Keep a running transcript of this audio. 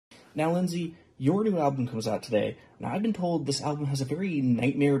Now, Lindsay, your new album comes out today. Now, I've been told this album has a very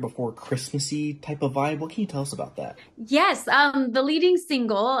Nightmare Before Christmassy type of vibe. What can you tell us about that? Yes, the leading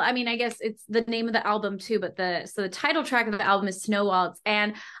single, I mean, I guess it's the name of the album too, but the title track of the album is Snow Waltz.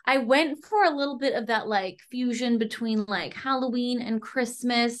 And I went for a little bit of that like fusion between like Halloween and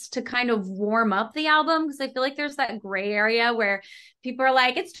Christmas to kind of warm up the album because I feel like there's that gray area where people are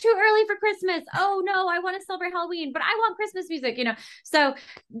like, it's too early for Christmas. Oh no, I want to celebrate Halloween, but I want Christmas music. So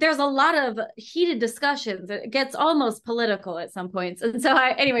there's a lot of heated discussions. It gets almost political at some points. And so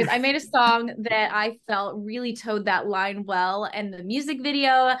anyways, I made a song that I felt really towed that line well. And the music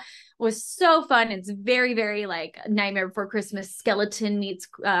video was so fun. It's very, very like Nightmare Before Christmas skeleton meets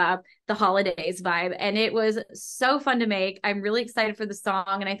the holidays vibe. And it was so fun to make. I'm really excited for the song.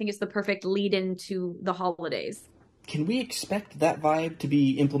 And I think it's the perfect lead into the holidays. Can we expect that vibe to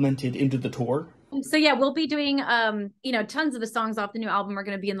be implemented into the tour? So yeah, we'll be doing tons of the songs off the new album are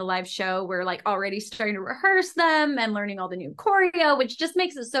going to be in the live show. We're like already starting to rehearse them and learning all the new choreo, which just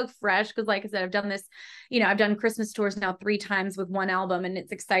makes it so fresh because like I said, I've done this, I've done Christmas tours now 3 times with one album, and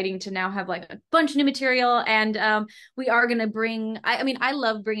it's exciting to now have like a bunch of new material. And we are going to bring I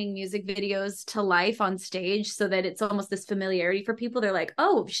love bringing music videos to life on stage so that it's almost this familiarity for people. They're like,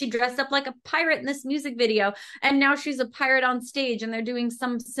 "Oh, she dressed up like a pirate in this music video and now she's a pirate on stage," and they're doing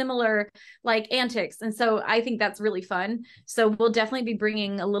some similar like antics. And so I think that's really fun. So we'll definitely be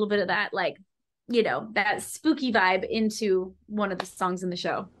bringing a little bit of that, like, that spooky vibe into one of the songs in the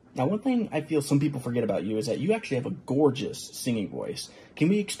show. Now, one thing I feel some people forget about you is that you actually have a gorgeous singing voice. Can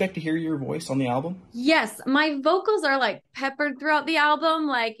we expect to hear your voice on the album? Yes, my vocals are like peppered throughout the album.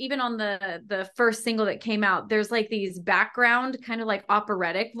 Like even on the first single that came out, there's like these background kind of like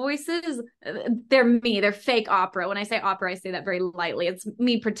operatic voices. They're me. They're fake opera. When I say opera, I say that very lightly. It's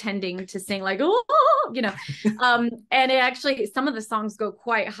me pretending to sing like oh. And it actually some of the songs go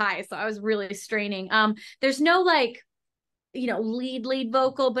quite high, so I was really straining. There's no like lead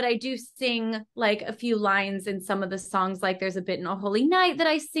vocal, but I do sing like a few lines in some of the songs. Like there's a bit in "O Holy Night" that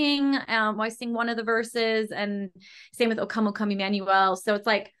I sing. I sing one of the verses, and same with "O Come, O Come, Emmanuel." So it's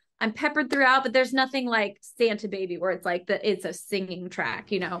like I'm peppered throughout, but there's nothing like Santa Baby where it's like it's a singing track.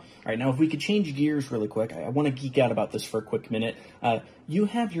 All right, now if we could change gears really quick, I want to geek out about this for a quick minute. You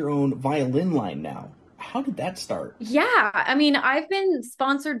have your own violin line now. How did that start? Yeah, I mean, I've been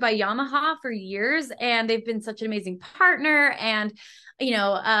sponsored by Yamaha for years, and they've been such an amazing partner. And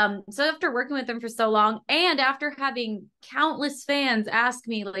so after working with them for so long, and after having countless fans ask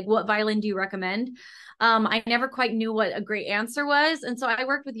me like, "What violin do you recommend?" I never quite knew what a great answer was, and so I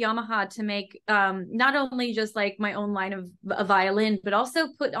worked with Yamaha to make not only just like my own line of a violin, but also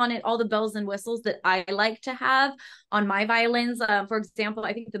put on it all the bells and whistles that I like to have on my violins. For example,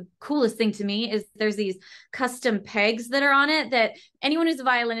 I think the coolest thing to me is there's these custom pegs that are on it that anyone who's a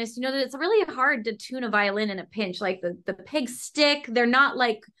violinist, that it's really hard to tune a violin in a pinch. Like the pegs stick, they're not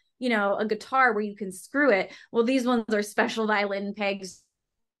like, a guitar where you can screw it. Well, these ones are special violin pegs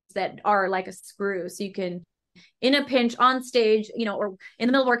that are like a screw. So you can, in a pinch on stage, or in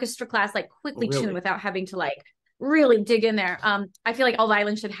the middle of orchestra class, like quickly tune Really? without having to like really dig in there. I feel like all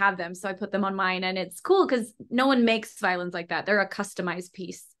violins should have them. So I put them on mine, and it's cool because no one makes violins like that. They're a customized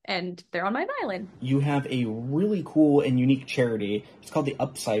piece and they're on my violin. You have a really cool and unique charity. It's called the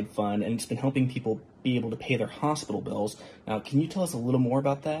Upside Fund, and it's been helping people be able to pay their hospital bills. Now, can you tell us a little more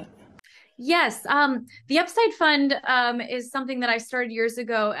about that? Yes, the Upside Fund is something that I started years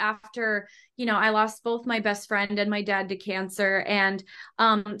ago after, I lost both my best friend and my dad to cancer. And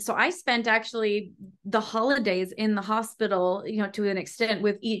so I spent actually the holidays in the hospital, to an extent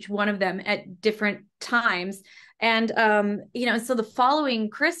with each one of them at different times. And, so the following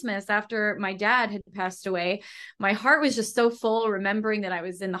Christmas after my dad had passed away, my heart was just so full remembering that I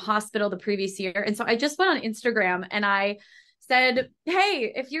was in the hospital the previous year. And so I just went on Instagram and I said,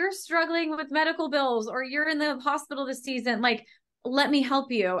 "Hey, if you're struggling with medical bills or you're in the hospital this season, like, let me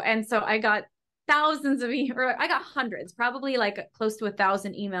help you." And so I got I got hundreds, probably like close to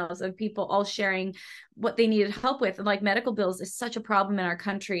 1,000 emails of people all sharing what they needed help with. And like medical bills is such a problem in our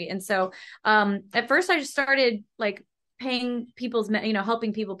country. And so at first I just started like paying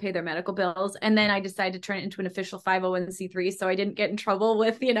helping people pay their medical bills. And then I decided to turn it into an official 501(c)(3). So I didn't get in trouble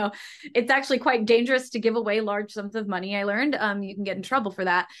with, it's actually quite dangerous to give away large sums of money. I learned you can get in trouble for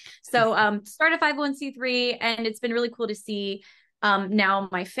that. So start a 501(c)(3), and it's been really cool to see now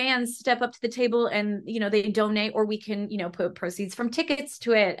my fans step up to the table and, they donate, or we can, put proceeds from tickets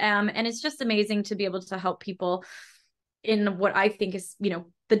to it. And it's just amazing to be able to help people in what I think is,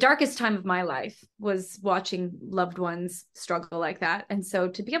 the darkest time of my life was watching loved ones struggle like that. And so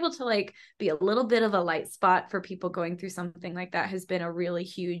to be able to like be a little bit of a light spot for people going through something like that has been a really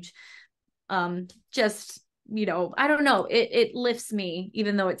huge, just, I don't know, it lifts me,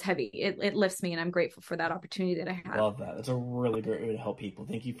 even though it's heavy. It lifts me, and I'm grateful for that opportunity that I had. Love that. That's a really great way to help people.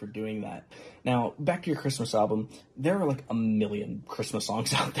 Thank you for doing that. Now, back to your Christmas album. There are like a million Christmas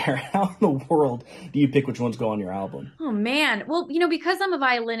songs out there. How in the world do you pick which ones go on your album? Oh man. Well, because I'm a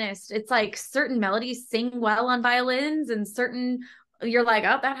violinist, it's like certain melodies sing well on violins, and certain you're like,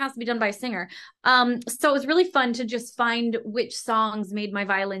 oh, that has to be done by a singer. So it was really fun to just find which songs made my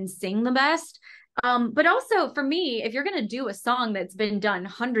violin sing the best. But also for me, if you're going to do a song that's been done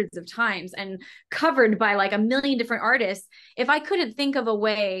hundreds of times and covered by like a million different artists, if I couldn't think of a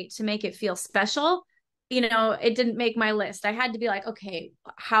way to make it feel special, it didn't make my list. I had to be like, okay,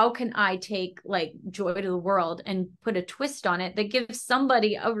 how can I take like Joy to the World and put a twist on it that gives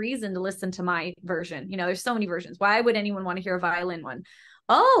somebody a reason to listen to my version? There's so many versions. Why would anyone want to hear a violin one?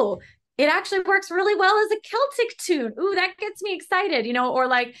 Oh, it actually works really well as a Celtic tune. Ooh, that gets me excited, or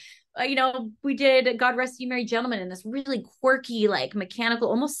like, we did God Rest You Merry Gentlemen in this really quirky, like mechanical,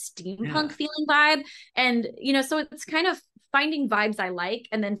 almost steampunk feeling vibe. And, so it's kind of finding vibes I like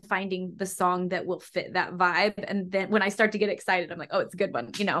and then finding the song that will fit that vibe. And then when I start to get excited, I'm like, oh, it's a good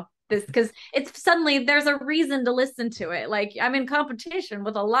one, this, because it's suddenly there's a reason to listen to it. Like I'm in competition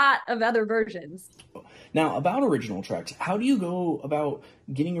with a lot of other versions. Now, about original tracks, how do you go about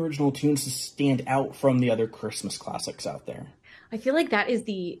getting original tunes to stand out from the other Christmas classics out there? I feel like that is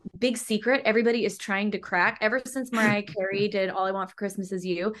the big secret everybody is trying to crack. Ever since Mariah Carey did All I Want for Christmas Is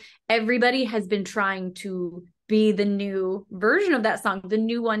You, everybody has been trying to be the new version of that song, the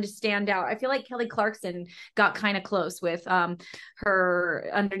new one to stand out. I feel like Kelly Clarkson got kind of close with her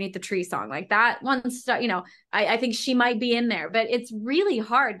Underneath the Tree song. Like that one, I think she might be in there, but it's really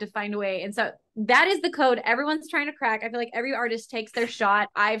hard to find a way. And so that is the code everyone's trying to crack. I feel like every artist takes their shot.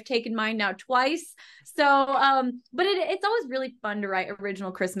 I've taken mine now twice. So, but it's always really fun to write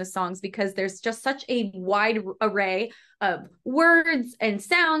original Christmas songs because there's just such a wide array of words and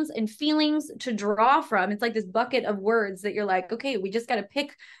sounds and feelings to draw from. It's like this bucket of words that you're like, okay, we just got to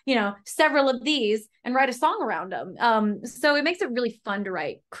pick, several of these and write a song around them. So it makes it really fun to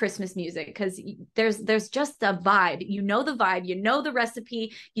write Christmas music because there's just a vibe. The vibe, the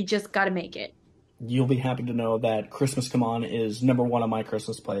recipe, you just got to make it. You'll be happy to know that Christmas Come On is number one on my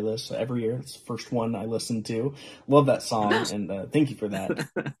Christmas playlist. So every year, it's the first one I listen to. Love that song, and thank you for that.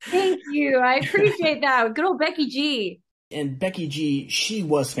 Thank you. I appreciate that. Good old Becky G. And Becky G, she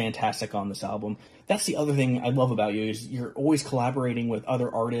was fantastic on this album. That's the other thing I love about you is you're always collaborating with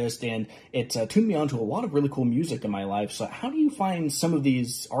other artists, and it's tuned me on to a lot of really cool music in my life. So how do you find some of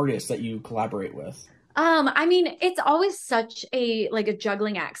these artists that you collaborate with? I mean, it's always such a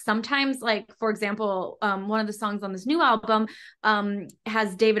juggling act. Sometimes, like for example, one of the songs on this new album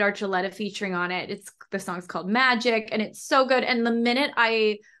has David Archuleta featuring on it. The song's called Magic, and it's so good. And the minute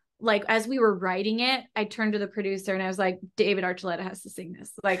as we were writing it, I turned to the producer and I was like, David Archuleta has to sing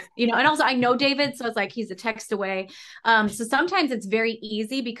this. And also I know David, so it's like he's a text away. So sometimes it's very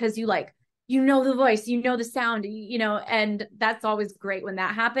easy because the voice, the sound, and that's always great when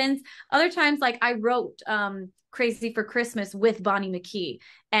that happens. Other times, like I wrote Crazy for Christmas with Bonnie McKee,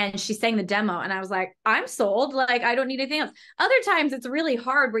 and she sang the demo, and I was like, I'm sold. Like, I don't need anything else. Other times it's really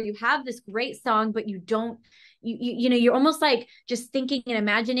hard where you have this great song, but you don't, you're almost like just thinking and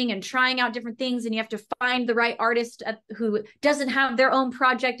imagining and trying out different things, and you have to find the right artist who doesn't have their own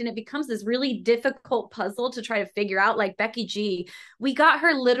project, and it becomes this really difficult puzzle to try to figure out. Like Becky G, we got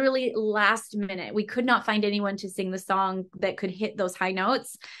her literally last minute. We could not find anyone to sing the song that could hit those high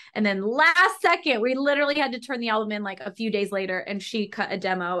notes, and then last second we literally had to turn the album in like a few days later, and she cut a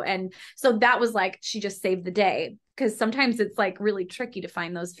demo, and so that was like she just saved the day. Because sometimes it's like really tricky to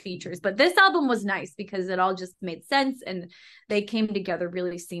find those features. But this album was nice because it all just made sense and they came together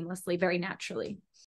really seamlessly, very naturally.